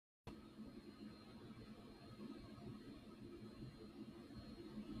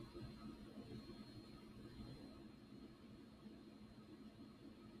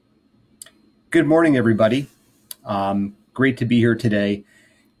Good morning, everybody. Great to be here today.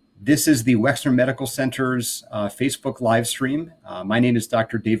 This is the Wexner Medical Center's Facebook live stream. My name is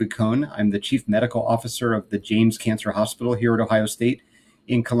Dr. David Cohn. I'm the Chief Medical Officer of the James Cancer Hospital here at Ohio State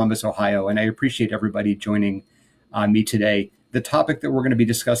in Columbus, Ohio, and I appreciate everybody joining me today. The topic that we're going to be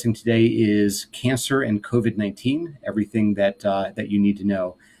discussing today is cancer and COVID-19, everything that you need to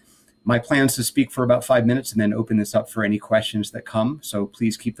know. My plan is to speak for about 5 minutes and then open this up for any questions that come. So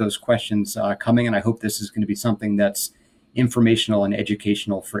please keep those questions coming, and I hope this is going to be something that's informational and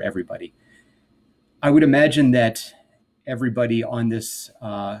educational for everybody. I would imagine that everybody on this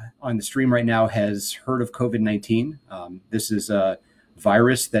on the stream right now has heard of COVID-19. This is a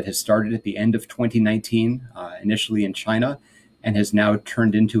virus that has started at the end of 2019, initially in China, and has now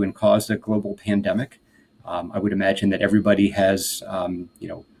turned into and caused a global pandemic. I would imagine that everybody has,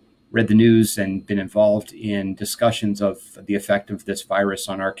 read the news and been involved in discussions of the effect of this virus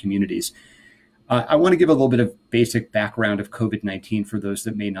on our communities. I want to give a little bit of basic background of COVID-19 for those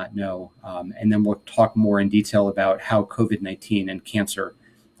that may not know, and then we'll talk more in detail about how COVID-19 and cancer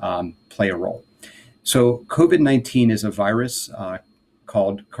play a role. So COVID-19 is a virus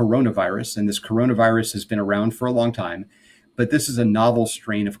called coronavirus, and this coronavirus has been around for a long time, but this is a novel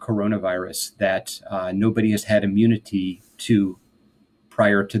strain of coronavirus that nobody has had immunity to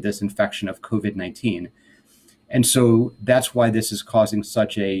prior to this infection of COVID-19. And so that's why this is causing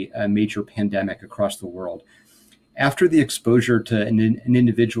such a major pandemic across the world. After the exposure to an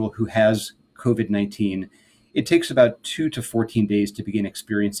individual who has COVID-19, it takes about 2 to 14 days to begin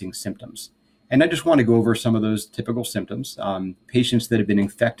experiencing symptoms. And I just want to go over some of those typical symptoms. Patients that have been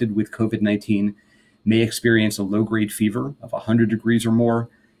infected with COVID-19 may experience a low-grade fever of 100 degrees or more.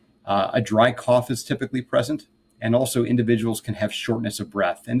 A dry cough is typically present. And also individuals can have shortness of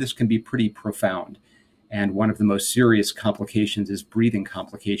breath, and this can be pretty profound. And one of the most serious complications is breathing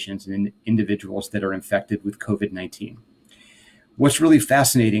complications in individuals that are infected with COVID-19. What's really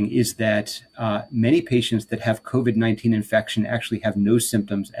fascinating is that many patients that have COVID-19 infection actually have no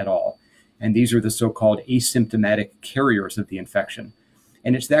symptoms at all. And these are the so-called asymptomatic carriers of the infection.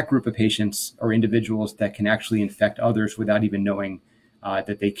 And it's that group of patients or individuals that can actually infect others without even knowing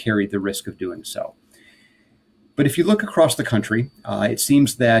that they carry the risk of doing so. But if you look across the country, it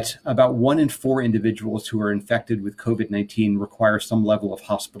seems that about 1 in 4 individuals who are infected with COVID-19 require some level of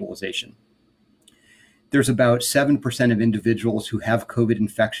hospitalization. There's about 7% of individuals who have COVID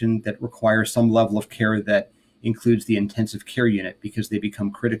infection that require some level of care that includes the intensive care unit because they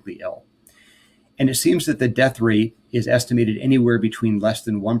become critically ill. And it seems that the death rate is estimated anywhere between less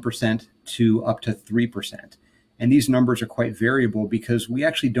than 1% to up to 3%. And these numbers are quite variable because we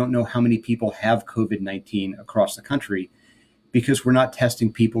actually don't know how many people have COVID-19 across the country because we're not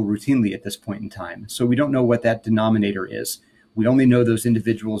testing people routinely at this point in time. So we don't know what that denominator is. We only know those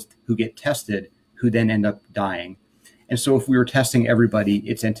individuals who get tested who then end up dying. And so if we were testing everybody,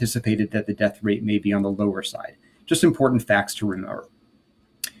 it's anticipated that the death rate may be on the lower side. Just important facts to remember.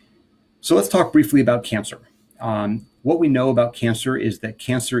 So let's talk briefly about cancer. What we know about cancer is that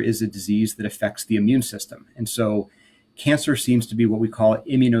cancer is a disease that affects the immune system. And so cancer seems to be what we call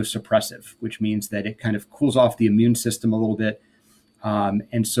immunosuppressive, which means that it kind of cools off the immune system a little bit.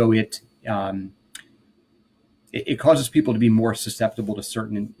 And so it causes people to be more susceptible to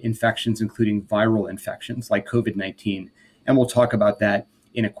certain infections, including viral infections like COVID-19. And we'll talk about that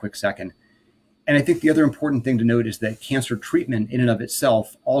in a quick second. And I think the other important thing to note is that cancer treatment in and of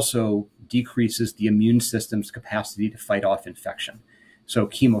itself also decreases the immune system's capacity to fight off infection. So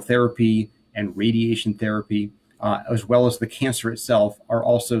chemotherapy and radiation therapy, as well as the cancer itself, are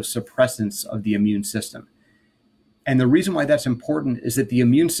also suppressants of the immune system. And the reason why that's important is that the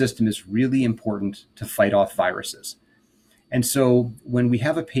immune system is really important to fight off viruses. And so when we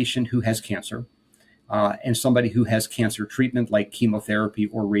have a patient who has cancer and somebody who has cancer treatment like chemotherapy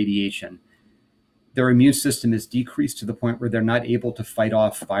or radiation, their immune system is decreased to the point where they're not able to fight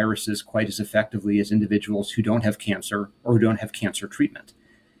off viruses quite as effectively as individuals who don't have cancer or who don't have cancer treatment.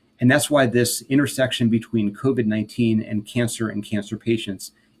 And that's why this intersection between COVID-19 and cancer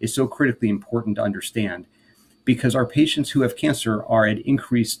patients is so critically important to understand, because our patients who have cancer are at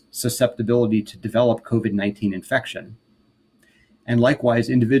increased susceptibility to develop COVID-19 infection. And likewise,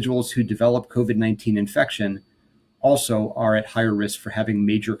 individuals who develop COVID-19 infection also are at higher risk for having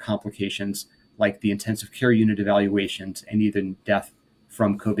major complications like the intensive care unit evaluations and even death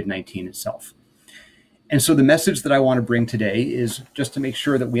from COVID-19 itself. And so the message that I want to bring today is just to make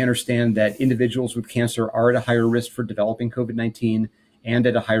sure that we understand that individuals with cancer are at a higher risk for developing COVID-19 and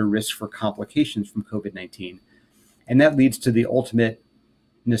at a higher risk for complications from COVID-19. And that leads to the ultimate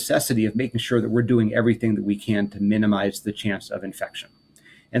necessity of making sure that we're doing everything that we can to minimize the chance of infection.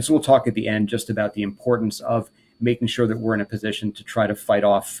 And so we'll talk at the end just about the importance of making sure that we're in a position to try to fight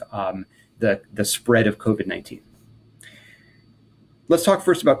off the spread of COVID-19. Let's talk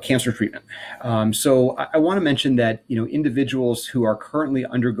first about cancer treatment. So I want to mention that individuals who are currently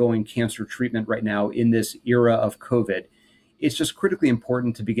undergoing cancer treatment right now in this era of COVID, it's just critically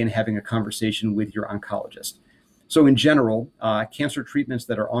important to begin having a conversation with your oncologist. So in general, cancer treatments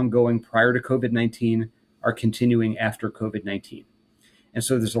that are ongoing prior to COVID-19 are continuing after COVID-19. And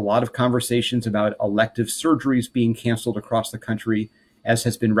so there's a lot of conversations about elective surgeries being canceled across the country, as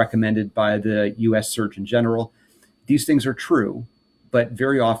has been recommended by the U.S. Surgeon General. These things are true, but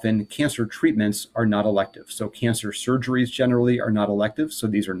very often cancer treatments are not elective. So cancer surgeries generally are not elective, so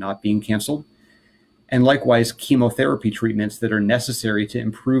these are not being canceled. And likewise, chemotherapy treatments that are necessary to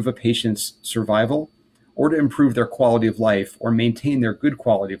improve a patient's survival or to improve their quality of life or maintain their good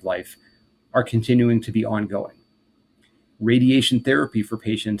quality of life are continuing to be ongoing. Radiation therapy for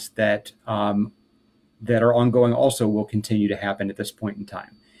patients that are ongoing also will continue to happen at this point in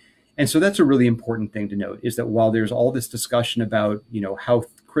time. And so that's a really important thing to note, is that while there's all this discussion about how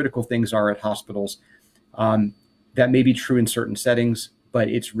critical things are at hospitals, that may be true in certain settings, but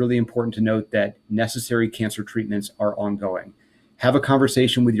it's really important to note that necessary cancer treatments are ongoing. Have a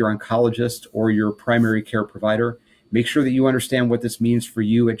conversation with your oncologist or your primary care provider. Make sure that you understand what this means for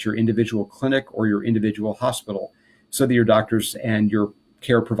you at your individual clinic or your individual hospital, so that your doctors and your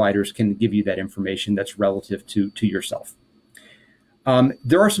care providers can give you that information that's relative to yourself.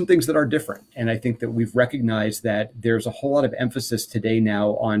 There are some things that are different, and I think that we've recognized that there's a whole lot of emphasis today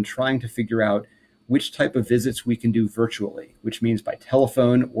now on trying to figure out which type of visits we can do virtually, which means by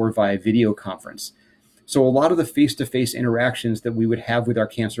telephone or via video conference. So a lot of the face-to-face interactions that we would have with our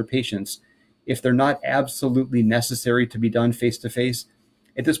cancer patients, if they're not absolutely necessary to be done face-to-face,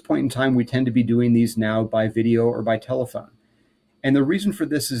 at this point in time, we tend to be doing these now by video or by telephone. And the reason for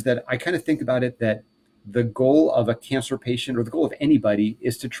this is that I kind of think about it that the goal of a cancer patient, or the goal of anybody,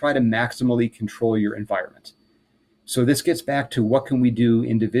 is to try to maximally control your environment. So this gets back to what can we do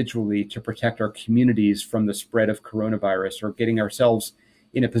individually to protect our communities from the spread of coronavirus, or getting ourselves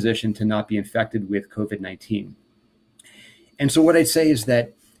in a position to not be infected with COVID-19. And so what I'd say is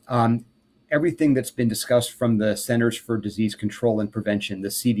that everything that's been discussed from the Centers for Disease Control and Prevention, the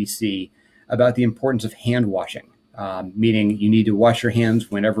CDC, about the importance of hand washing, meaning you need to wash your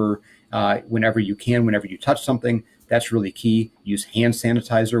hands whenever you can, whenever you touch something. That's really key. Use hand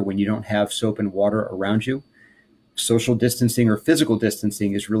sanitizer when you don't have soap and water around you. Social distancing or physical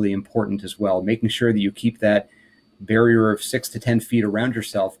distancing is really important as well, making sure that you keep that barrier of 6 to 10 feet around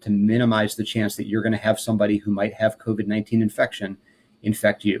yourself to minimize the chance that you're going to have somebody who might have COVID-19 infection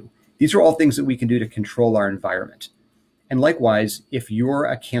infect you. These are all things that we can do to control our environment. And likewise, if you're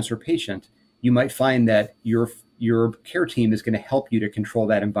a cancer patient, you might find that your care team is going to help you to control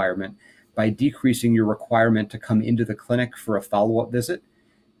that environment by decreasing your requirement to come into the clinic for a follow-up visit.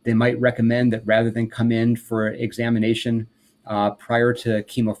 They might recommend that rather than come in for examination prior to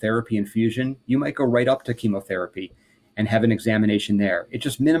chemotherapy infusion, you might go right up to chemotherapy and have an examination there. It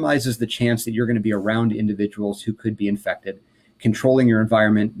just minimizes the chance that you're going to be around individuals who could be infected, controlling your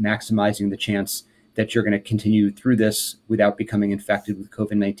environment, maximizing the chance that you're going to continue through this without becoming infected with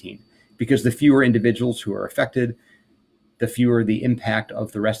COVID-19. Because the fewer individuals who are affected, the fewer the impact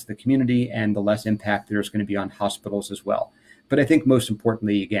of the rest of the community, and the less impact there's going to be on hospitals as well. But I think most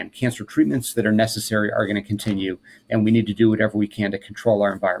importantly, again, cancer treatments that are necessary are going to continue, and we need to do whatever we can to control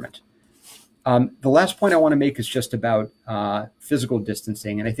our environment. The last point I want to make is just about physical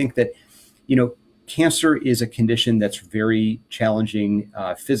distancing. And I think that, cancer is a condition that's very challenging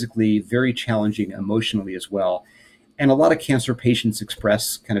physically, very challenging emotionally as well. And a lot of cancer patients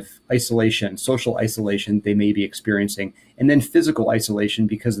express kind of isolation, social isolation they may be experiencing, and then physical isolation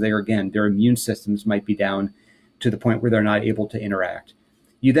because their immune systems might be down to the point where they're not able to interact.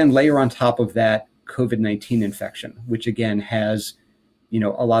 You then layer on top of that COVID-19 infection, which again has, a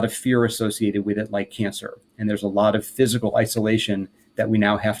lot of fear associated with it, like cancer. And there's a lot of physical isolation that we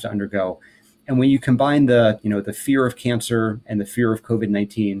now have to undergo. And when you combine the fear of cancer and the fear of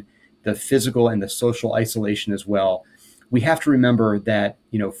COVID-19, the physical and the social isolation as well, we have to remember that,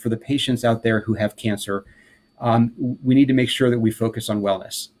 for the patients out there who have cancer, we need to make sure that we focus on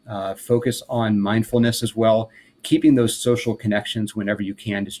wellness, focus on mindfulness as well. Keeping those social connections whenever you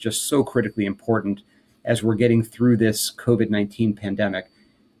can is just so critically important as we're getting through this COVID-19 pandemic.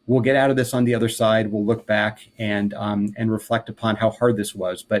 We'll get out of this on the other side. We'll look back and reflect upon how hard this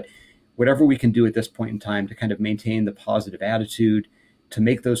was. But whatever we can do at this point in time to kind of maintain the positive attitude, to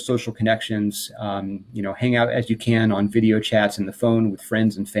make those social connections, hang out as you can on video chats and the phone with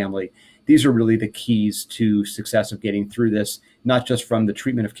friends and family. These are really the keys to success of getting through this, not just from the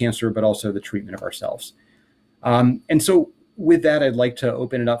treatment of cancer, but also the treatment of ourselves. And so with that, I'd like to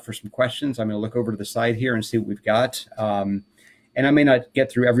open it up for some questions. I'm going to look over to the side here and see what we've got. And I may not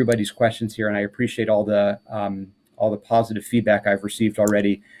get through everybody's questions here, and I appreciate all the positive feedback I've received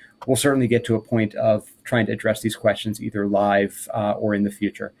already. We'll certainly get to a point of trying to address these questions either live or in the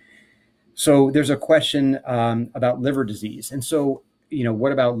future. So there's a question about liver disease. And so,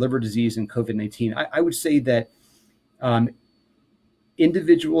 what about liver disease and COVID-19? I would say that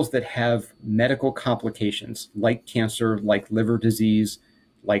individuals that have medical complications like cancer, like liver disease,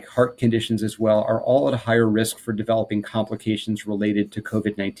 like heart conditions as well, are all at a higher risk for developing complications related to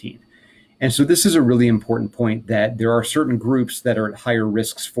COVID-19. And so this is a really important point, that there are certain groups that are at higher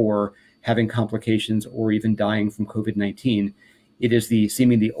risks for having complications or even dying from COVID-19. It is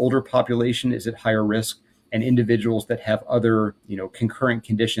the older population is at higher risk, and individuals that have other, concurrent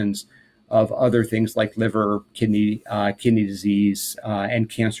conditions of other things like liver, kidney disease, and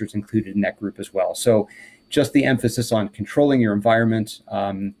cancer is included in that group as well. So just the emphasis on controlling your environment,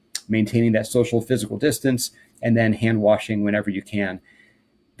 maintaining that social physical distance, and then hand washing whenever you can.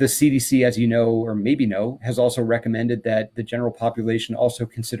 The CDC, as you know, or maybe know, has also recommended that the general population also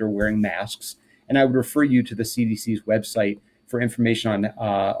consider wearing masks. And I would refer you to the CDC's website for information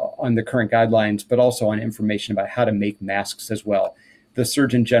on the current guidelines, but also on information about how to make masks as well. The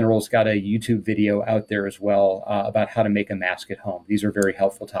Surgeon General's got a YouTube video out there as well about how to make a mask at home. These are very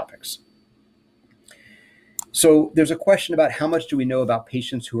helpful topics. So there's a question about how much do we know about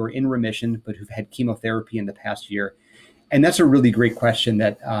patients who are in remission but who've had chemotherapy in the past year. And that's a really great question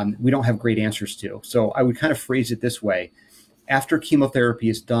that we don't have great answers to. So I would kind of phrase it this way. After chemotherapy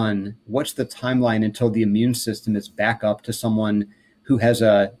is done, what's the timeline until the immune system is back up to someone who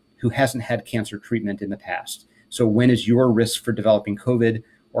hasn't had cancer treatment in the past? So when is your risk for developing COVID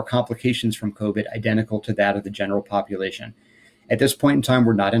or complications from COVID identical to that of the general population? At this point in time,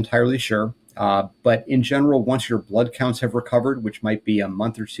 we're not entirely sure. But in general, once your blood counts have recovered, which might be a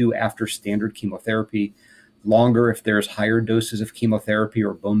month or two after standard chemotherapy, longer if there's higher doses of chemotherapy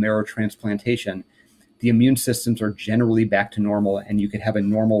or bone marrow transplantation, the immune systems are generally back to normal, and you could have a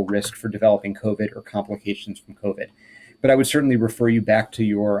normal risk for developing COVID or complications from COVID. But I would certainly refer you back to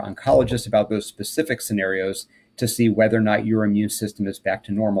your oncologist about those specific scenarios to see whether or not your immune system is back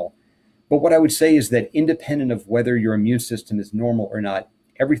to normal. But what I would say is that independent of whether your immune system is normal or not,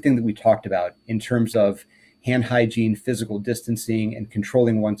 everything that we talked about in terms of hand hygiene, physical distancing, and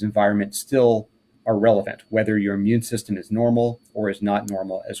controlling one's environment still are relevant, whether your immune system is normal or is not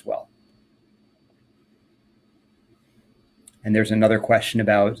normal as well. And there's another question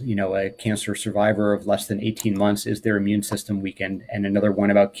about, a cancer survivor of less than 18 months, is their immune system weakened? And another one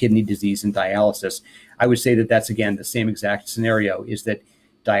about kidney disease and dialysis. I would say that that's, again, the same exact scenario, is that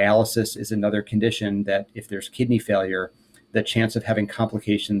dialysis is another condition that if there's kidney failure, the chance of having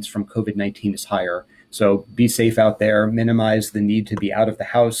complications from COVID-19 is higher. So be safe out there, minimize the need to be out of the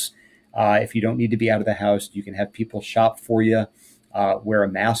house. If you don't need to be out of the house, you can have people shop for you, wear a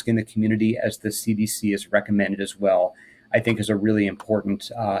mask in the community, as the CDC has recommended as well, I think is a really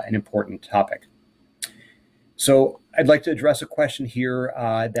important topic. So I'd like to address a question here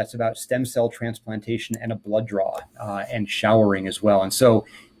that's about stem cell transplantation and a blood draw and showering as well. And so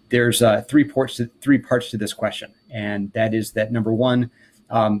there's three parts to this question. And that is that, number one,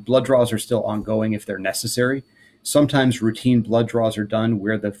 blood draws are still ongoing if they're necessary. Sometimes routine blood draws are done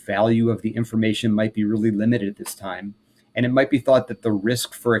where the value of the information might be really limited at this time. And it might be thought that the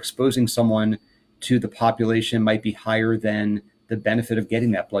risk for exposing someone to the population might be higher than the benefit of getting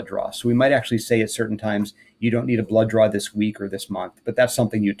that blood draw. So we might actually say at certain times, you don't need a blood draw this week or this month, but that's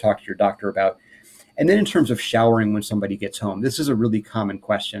something you talk to your doctor about. And then in terms of showering when somebody gets home, this is a really common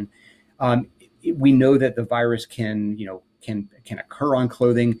question. We know that the virus can occur on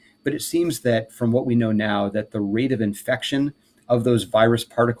clothing, but it seems that from what we know now, that the rate of infection of those virus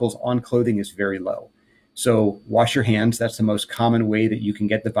particles on clothing is very low. So wash your hands. That's the most common way that you can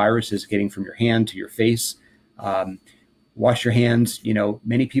get the virus, is getting from your hand to your face. Wash your hands.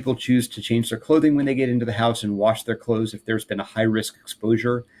 Many people choose to change their clothing when they get into the house and wash their clothes if there's been a high risk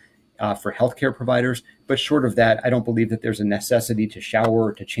exposure for healthcare providers. But short of that, I don't believe that there's a necessity to shower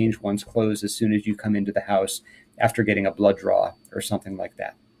or to change one's clothes as soon as you come into the house after getting a blood draw or something like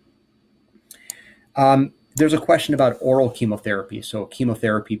that. There's a question about oral chemotherapy, so a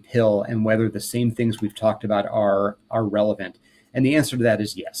chemotherapy pill, and whether the same things we've talked about are relevant. And the answer to that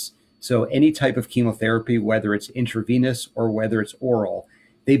is yes. So any type of chemotherapy, whether it's intravenous or whether it's oral,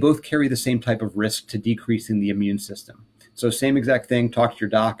 they both carry the same type of risk to decreasing the immune system. So same exact thing, talk to your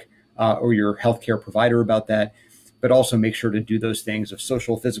doc or your healthcare provider about that, but also make sure to do those things of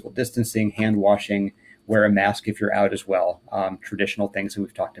social, physical distancing, hand washing, wear a mask if you're out as well, traditional things that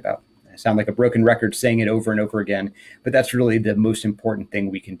we've talked about. I sound like a broken record saying it over and over again, but that's really the most important thing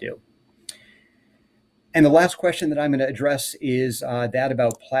we can do. And the last question that I'm going to address is that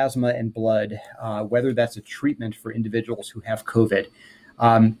about plasma and blood, whether that's a treatment for individuals who have COVID.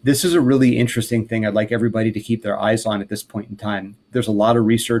 This is a really interesting thing I'd like everybody to keep their eyes on at this point in time. There's a lot of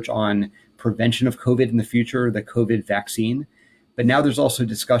research on prevention of COVID in the future, the COVID vaccine, but now there's also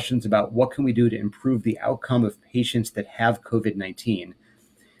discussions about what can we do to improve the outcome of patients that have COVID-19.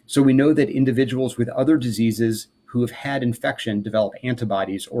 So we know that individuals with other diseases who have had infection develop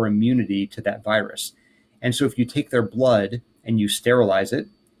antibodies or immunity to that virus. And so if you take their blood and you sterilize it,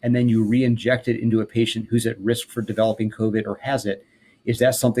 and then you re-inject it into a patient who's at risk for developing COVID or has it, is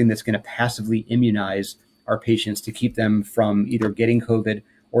that something that's going to passively immunize our patients to keep them from either getting COVID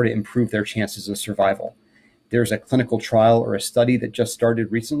or to improve their chances of survival? There's a clinical trial or a study that just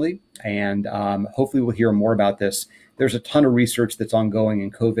started recently, and hopefully we'll hear more about this. There's a ton of research that's ongoing in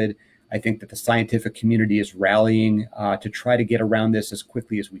COVID. I think that the scientific community is rallying to try to get around this as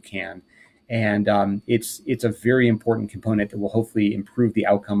quickly as we can. And it's a very important component that will hopefully improve the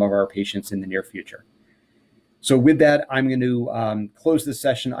outcome of our patients in the near future. So with that, I'm going to close this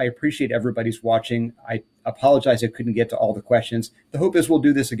session. I appreciate everybody's watching. I apologize I couldn't get to all the questions. The hope is we'll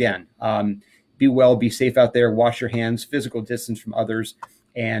do this again. Be well, be safe out there, wash your hands, physical distance from others,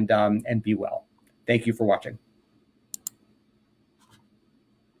 and be well. Thank you for watching.